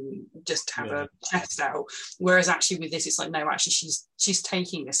skirt and just have a chest out. Whereas actually with this, it's like, no, actually she's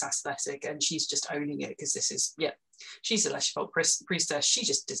taking this aesthetic and she's just owning it, because this is, she's a Leschfeld priestess. She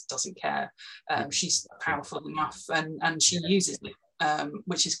just doesn't care. She's powerful enough, and she uses it,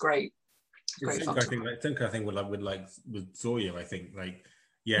 which is great. Great fun. I think with Zoya, I think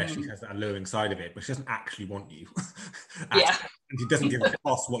she has that alluring side of it, but she doesn't actually want you. And she doesn't give a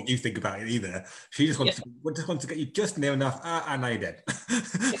toss what you think about it either. She just wants to get you just near enough, and now you're dead.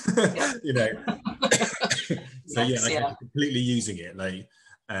 You know. So completely using it,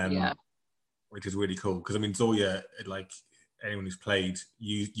 which is really cool, because I mean Zoya, like anyone who's played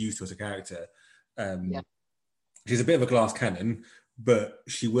used her as a character, she's a bit of a glass cannon, but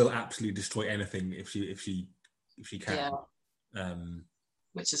she will absolutely destroy anything if she can.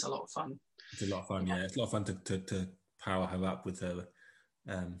 Which is a lot of fun. It's a lot of fun, It's a lot of fun to power her up with her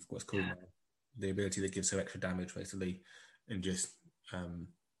what's called now, the ability that gives her extra damage, basically, and just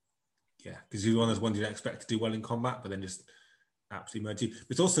because she's one of those ones you don't expect to do well in combat, but then just absolutely murder you.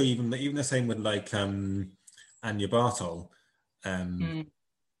 It's also even the same with Anya Bartol.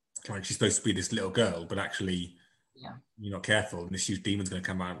 She's supposed to be this little girl, but actually, you're not careful, and this huge demon's going to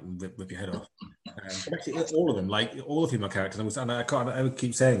come out and rip your head off. But actually, all of them, all the female characters, and I would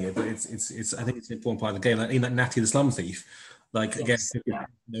keep saying it, but it's I think it's an important part of the game. Like even Natty the Slum Thief, again,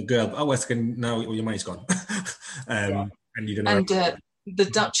 the girl. Oh, now all your money's gone, and you don't know. And the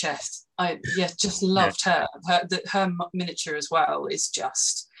Duchess, I just loved her. Her miniature as well is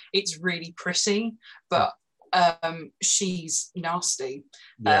just, it's really pretty, but she's nasty,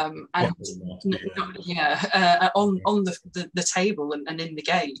 on the table and in the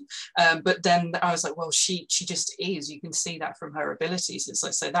game, but then I was like, well, she just is. You can see that from her abilities. It's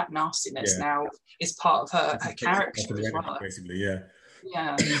like, so that nastiness now is part of her character as well. Basically,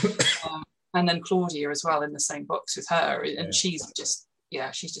 and then Claudia as well in the same box with her, and she's just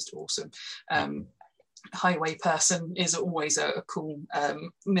awesome. Highway person is always a cool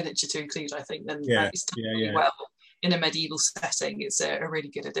miniature to include, I think, and it's done well in a medieval setting. It's a really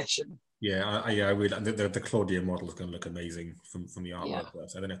good addition. I really the Claudia model is going to look amazing from the artwork.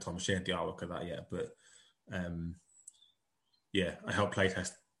 So I don't know if Tom shared the artwork of that yet, but I helped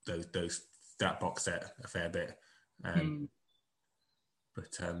playtest that box set a fair bit.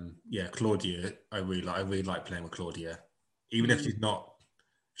 But Claudia, I really like playing with Claudia, even if she's not.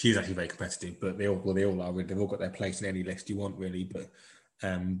 She's actually very competitive, but they all are. They've all got their place in any list you want, really. But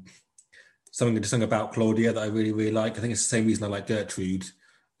something about Claudia that I really, really like. I think it's the same reason I like Gertrude.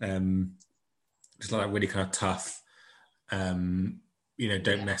 Just like really kind of tough. Don't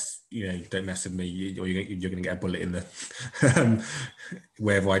mess with me, or you're going to get a bullet in the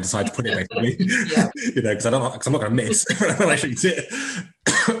wherever I decide to put it, basically. Because I'm not going to miss when I shoot it.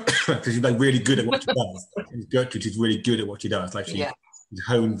 Because she's really good at what she does. Gertrude, she's really good at what she does. She's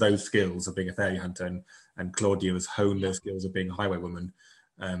honed those skills of being a fairy hunter, and Claudia has honed those skills of being a highway woman,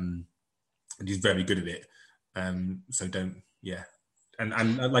 and she's very good at it. So don't,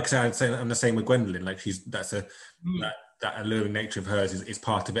 and like I said, I'd say I'm the same with Gwendolyn. That alluring nature of hers is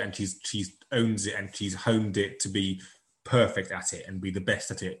part of it, and she's owns it, and she's honed it to be perfect at it and be the best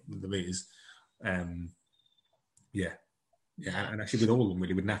at it there is. Yeah, and actually with all of them,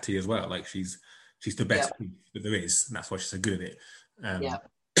 really, with Natty as well. Like she's the Yeah, best piece that there is, and that's why she's so good at it. yeah.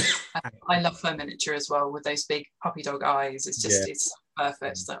 Um, I love her miniature as well with those big puppy dog eyes. It's just yeah, it's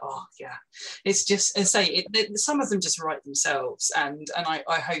perfect. It's like, oh yeah, it's just, as I say, some of them just write themselves, and I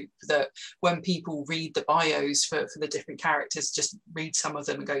hope that when people read the bios for the different characters, just read some of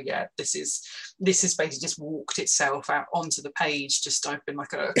them and go, yeah, this is basically just walked itself out onto the page. Just I've been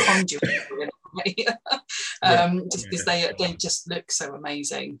like a conduit. yeah, Just yeah, because they just look so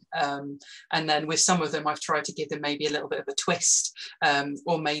amazing. And then with some of them, I've tried to give them maybe a little bit of a twist,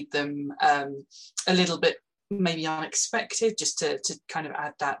 or made them a little bit maybe unexpected, just to kind of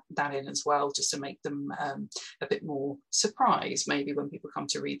add that in as well, just to make them a bit more surprised maybe when people come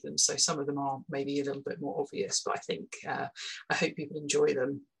to read them. So some of them are maybe a little bit more obvious, but I think I hope people enjoy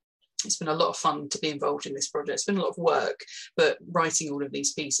them. It's been a lot of fun to be involved in this project. It's been a lot of work, but writing all of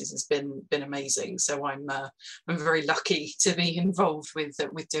these pieces has been amazing. So I'm very lucky to be involved with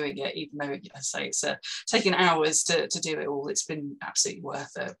doing it, even though, I say, it's taken hours to do it all. It's been absolutely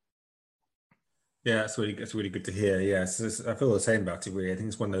worth it. yeah. That's really good to hear. Yeah, I feel the same about it. Really, I think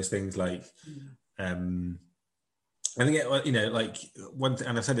it's one of those things like, I think like one thing,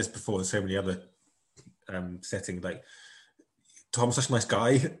 and I've said this before in so many other settings. Like Tom's such a nice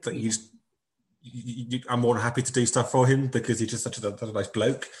guy that I'm more than happy to do stuff for him because he's just such a nice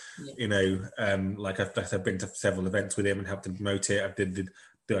bloke. Yeah. Like I've been to several events with him and helped him promote it.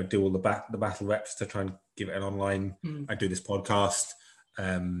 I do all the battle reps to try and give it an online. I do this podcast.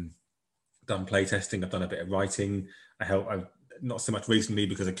 Done play testing. I've done a bit of writing. I've not so much recently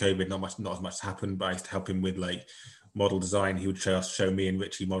because of COVID. Not as much happened, but I used to help him with like model design. He would show me and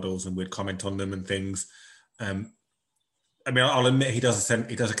Richie models, and we'd comment on them and things. I mean, I'll admit he does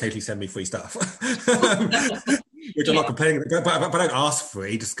occasionally send me free stuff, which I'm not complaining about, but I don't ask for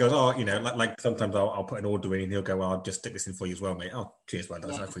it. He just goes, oh, like sometimes I'll put an order in and he'll go, well, I'll just stick this in for you as well, mate. Oh, cheers, well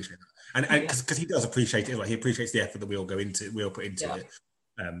done. I appreciate that. And because he does appreciate it, like he appreciates the effort that we all put into it.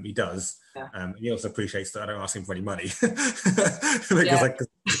 He does. He also appreciates that I don't ask him for any money because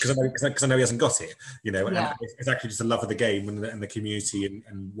I know he hasn't got it. And it's actually just a love of the game and the community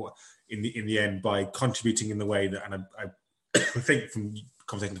and what in the end by contributing in the way that, and I think from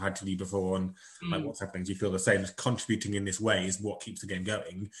conversations I've had to you before on like what's happening, do you feel the same? As contributing in this way is what keeps the game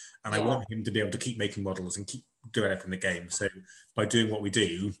going, and I want him to be able to keep making models and keep developing the game. So by doing what we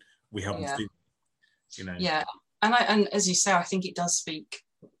do, we help him to do. Yeah, and as you say, I think it does speak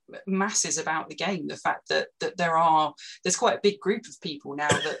masses about the game, the fact that there's quite a big group of people now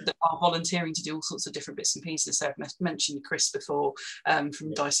that are volunteering to do all sorts of different bits and pieces. So I've mentioned Chris before,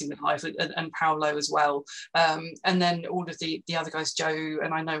 from Dicing with Life, and Paolo as well, and then all of the other guys, Joe,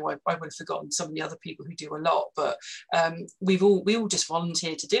 and I know I would have forgotten some of the other people who do a lot, but we all just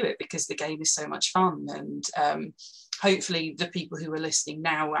volunteer to do it because the game is so much fun. And hopefully the people who are listening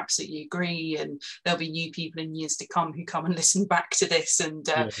now absolutely agree, and there'll be new people in years to come who come and listen back to this and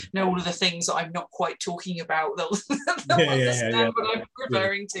know all of the things that I'm not quite talking about. They'll understand what I'm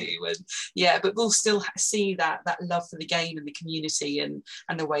referring to, and but we'll still see that love for the game and the community and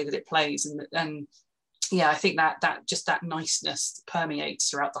the way that it plays, and I think that just that niceness permeates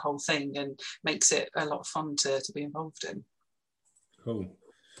throughout the whole thing and makes it a lot of fun to be involved in. Cool.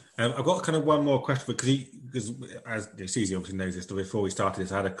 I've got kind of one more question because as Susie obviously knows this, before we started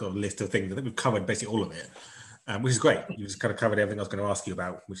this, I had a kind of list of things. I think we've covered basically all of it, which is great. You just kind of covered everything I was going to ask you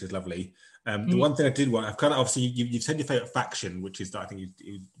about, which is lovely. The one thing I did want, I've kind of obviously you've said your favourite faction, which is I think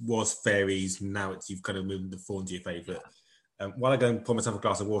it was fairies. Now you've kind of moved the Fawns to your favourite. While I go and pour myself a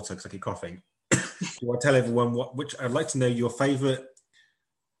glass of water because I keep coughing, you want to tell everyone which I'd like to know your favourite.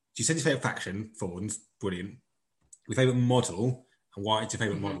 You said your favourite faction, Fawns, brilliant. Your favourite model. And why it's your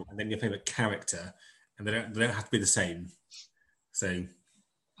favourite model, and then your favourite character, and they don't have to be the same. So you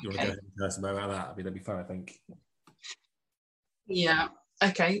want to go ahead and tell us about that? That'd be fun, I think. Yeah.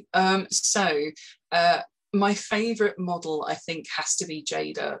 Okay. So my favourite model, I think, has to be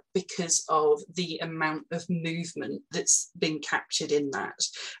Jada because of the amount of movement that's been captured in that.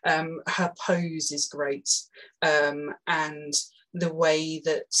 Her pose is great, and the way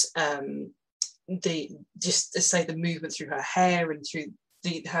that the movement through her hair and through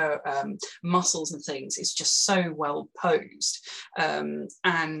her muscles and things is just so well posed,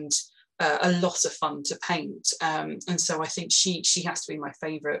 and a lot of fun to paint, and so I think she has to be my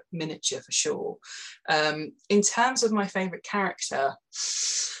favourite miniature for sure. In terms of my favourite character,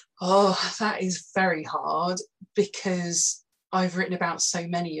 that is very hard because I've written about so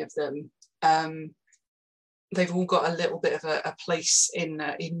many of them. They've all got a little bit of a place in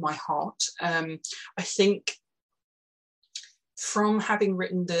my heart. I think from having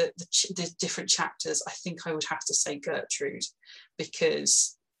written the different chapters, I think I would have to say Gertrude,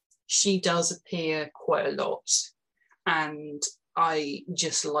 because she does appear quite a lot, and I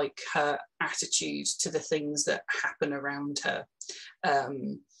just like her attitude to the things that happen around her,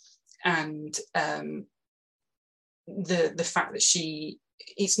 and the fact that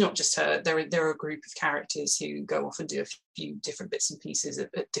it's not just her. There are a group of characters who go off and do a few different bits and pieces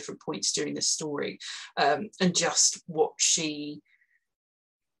at different points during this story, and just what she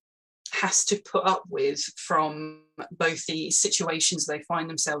has to put up with from both the situations they find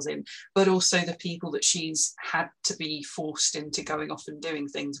themselves in, but also the people that she's had to be forced into going off and doing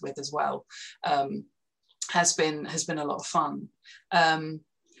things with as well, has been a lot of fun.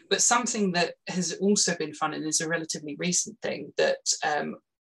 But something that has also been fun, and is a relatively recent thing that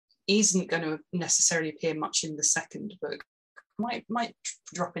isn't going to necessarily appear much in the second book, might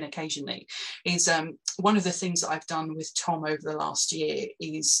drop in occasionally, is one of the things that I've done with Tom over the last year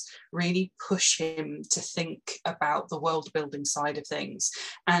is really push him to think about the world building side of things.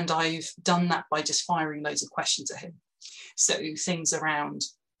 And I've done that by just firing loads of questions at him. So things around,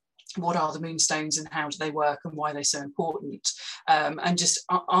 what are the moonstones and how do they work and why are they so important, and just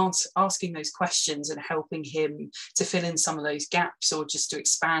asking those questions and helping him to fill in some of those gaps, or just to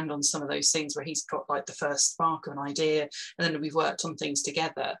expand on some of those things where he's got like the first spark of an idea, and then we've worked on things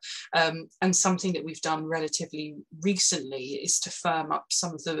together. And something that we've done relatively recently is to firm up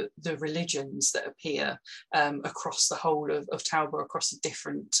some of the religions that appear across the whole of Talbot, across the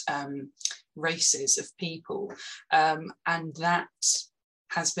different races of people, and that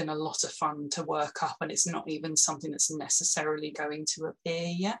has been a lot of fun to work up, and it's not even something that's necessarily going to appear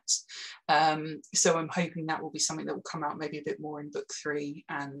yet. So I'm hoping that will be something that will come out maybe a bit more in book 3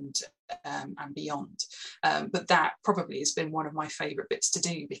 and beyond. But that probably has been one of my favourite bits to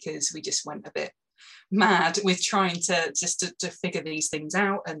do, because we just went a bit mad with trying to figure these things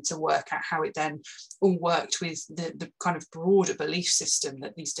out and to work out how it then all worked with the kind of broader belief system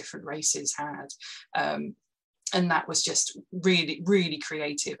that these different races had. And that was just really, really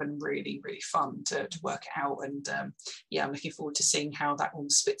creative and really, really fun to work it out. And yeah, I'm looking forward to seeing how that all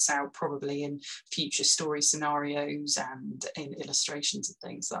spits out, probably in future story scenarios and in illustrations and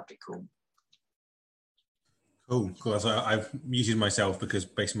things. That'd be cool. Cool. So I've muted myself because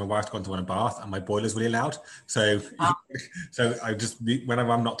basically my wife's gone to want a bath and my boiler's really loud. So, so I just,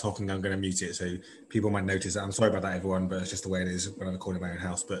 whenever I'm not talking, I'm going to mute it. So people might notice that. I'm sorry about that, everyone, but it's just the way it is when I'm recording my own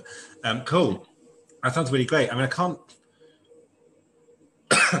house. But cool. That sounds really great. I mean, I can't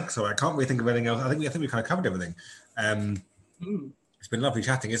really think of anything else. I think we kind of covered everything. It's been lovely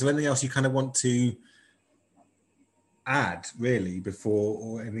chatting. Is there anything else you kind of want to add, really, before,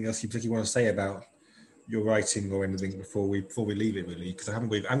 or anything else you particularly want to say about your writing or anything before we leave it, really? Because I'm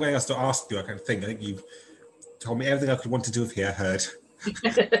going to ask you. I think you've told me everything I could want to do here. Heard.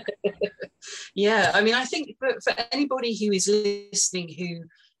 Yeah, I mean, I think for anybody who is listening who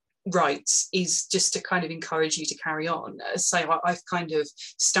writes, is just to kind of encourage you to carry on. So I've kind of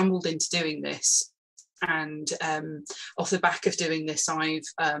stumbled into doing this, and off the back of doing this, I've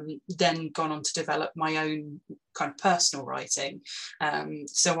then gone on to develop my own kind of personal writing.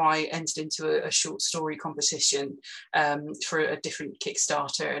 So I entered into a short story competition for a different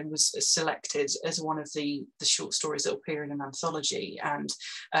Kickstarter, and was selected as one of the short stories that will appear in an anthology. And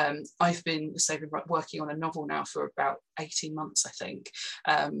I've been working on a novel now for about 18 months, I think.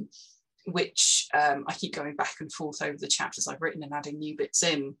 Which I keep going back and forth over the chapters I've written and adding new bits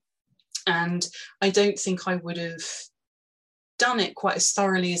in. And I don't think I would have done it quite as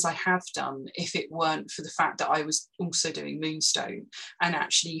thoroughly as I have done if it weren't for the fact that I was also doing Moonstone and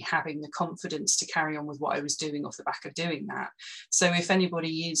actually having the confidence to carry on with what I was doing off the back of doing that. So if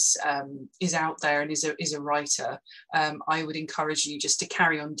anybody is out there and is a writer, I would encourage you just to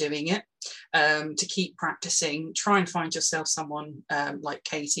carry on doing it, to keep practicing, try and find yourself someone like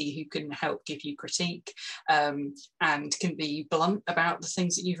Katie who can help give you critique, and can be blunt about the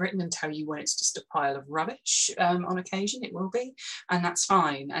things that you've written and tell you when it's just a pile of rubbish. On occasion it will be, and that's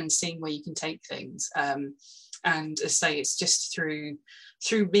fine, and seeing where you can take things. And as I say, it's just through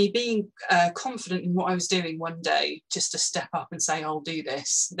me being confident in what I was doing one day, just to step up and say, I'll do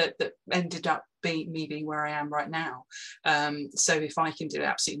this, that ended up being where I am right now. So if I can do it,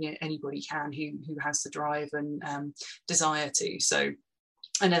 absolutely anybody can who has the drive and desire to. So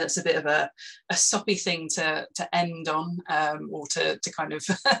I know that's a bit of a soppy thing to end on, or to kind of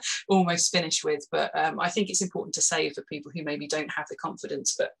almost finish with, but I think it's important to say for people who maybe don't have the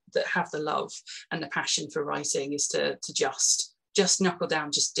confidence but that have the love and the passion for writing, is to just knuckle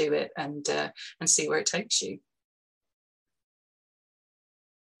down, just do it, and see where it takes you.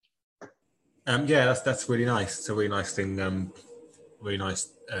 Yeah, that's really nice. It's a really nice thing really nice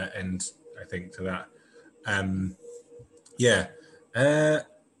end, I think, to that. Yeah.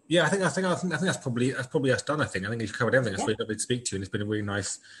 Yeah, I think that's probably us done. I think you've covered everything. It's really lovely to speak to you, and it's a really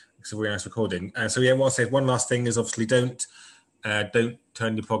nice recording. So yeah, what I'll say is one last thing is obviously don't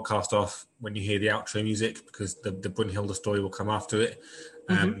turn your podcast off when you hear the outro music, because the Brunhilde story will come after it.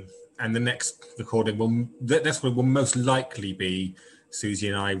 And the next recording will most likely be Susie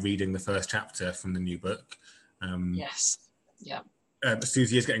and I reading the first chapter from the new book. Yes. Yeah.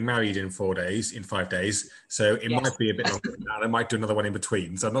 Susie is getting married in 5 days, so it might be a bit longer than that. I might do another one in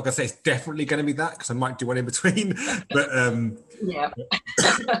between, so I'm not going to say it's definitely going to be that, because I might do one in between, but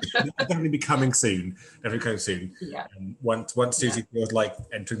definitely be coming soon. Yeah. Once Susie feels like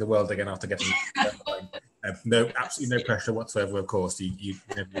entering the world again after getting absolutely no pressure whatsoever. Of course, you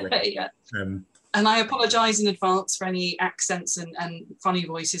yeah. And I apologise in advance for any accents and funny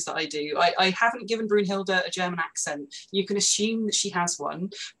voices that I do. I haven't given Brunhilde a German accent. You can assume that she has one,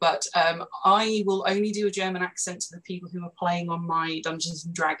 but I will only do a German accent to the people who are playing on my Dungeons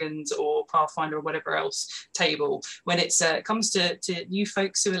and Dragons or Pathfinder or whatever else table. When it comes to you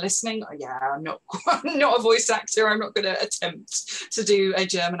folks who are listening, I'm not not a voice actor. I'm not going to attempt to do a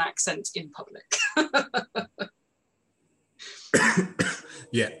German accent in public.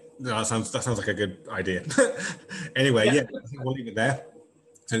 Yeah. No, that sounds like a good idea. Anyway, I think we'll leave it there.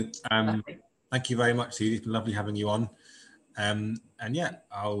 So thank you very much, Susie. It's been lovely having you on. And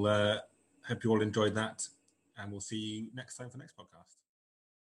I'll hope you all enjoyed that, and we'll see you next time for the next podcast.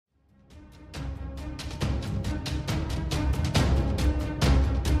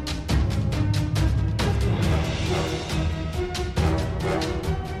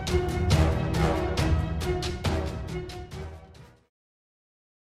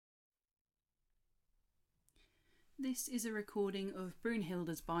 This is a recording of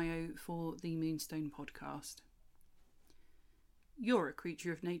Brunhilde's bio for the Moonstone podcast. You're a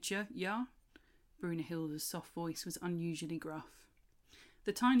creature of nature, yeah? Brunhilde's soft voice was unusually gruff.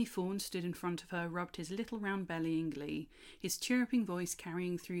 The tiny fawn stood in front of her, rubbed his little round belly in glee, his chirruping voice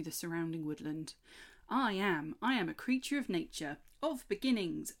carrying through the surrounding woodland. I am a creature of nature, of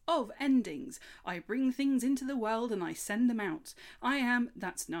beginnings, of endings. I bring things into the world and I send them out.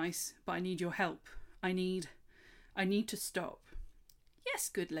 That's nice, but I need your help. I need to stop. Yes,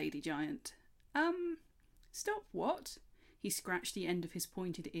 good lady giant. Stop what? He scratched the end of his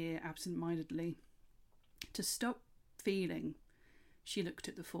pointed ear absent-mindedly. To stop feeling. She looked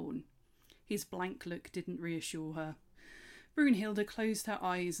at the fawn. His blank look didn't reassure her. Brunhilde closed her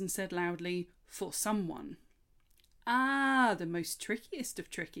eyes and said loudly, for someone. Ah, the most trickiest of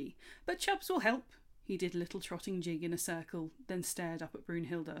tricky. But Chubbs will help. He did a little trotting jig in a circle, then stared up at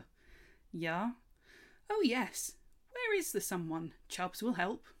Brunhilde. Yeah? Oh, yes. Where is the someone? Chubbs will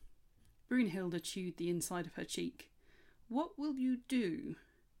help. Brunhilde chewed the inside of her cheek. What will you do?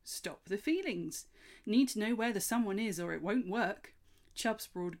 Stop the feelings. Need to know where the someone is or it won't work. Chubb's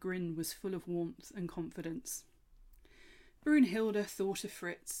broad grin was full of warmth and confidence. Brunhilde thought of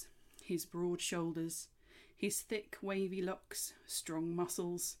Fritz, his broad shoulders, his thick wavy locks, strong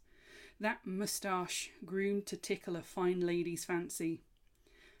muscles, that moustache groomed to tickle a fine lady's fancy.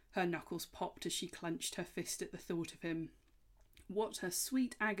 Her knuckles popped as she clenched her fist at the thought of him. What her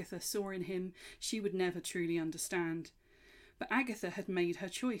sweet Agatha saw in him she would never truly understand. But Agatha had made her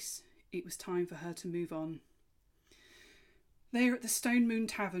choice. It was time for her to move on. There at the Stone Moon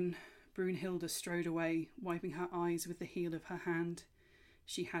Tavern, Brunhilde strode away, wiping her eyes with the heel of her hand.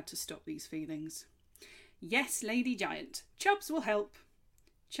 She had to stop these feelings. Yes, Lady Giant, Chubbs will help.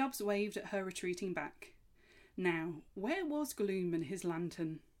 Chubbs waved at her retreating back. Now, where was Gloom and his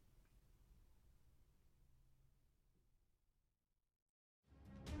lantern?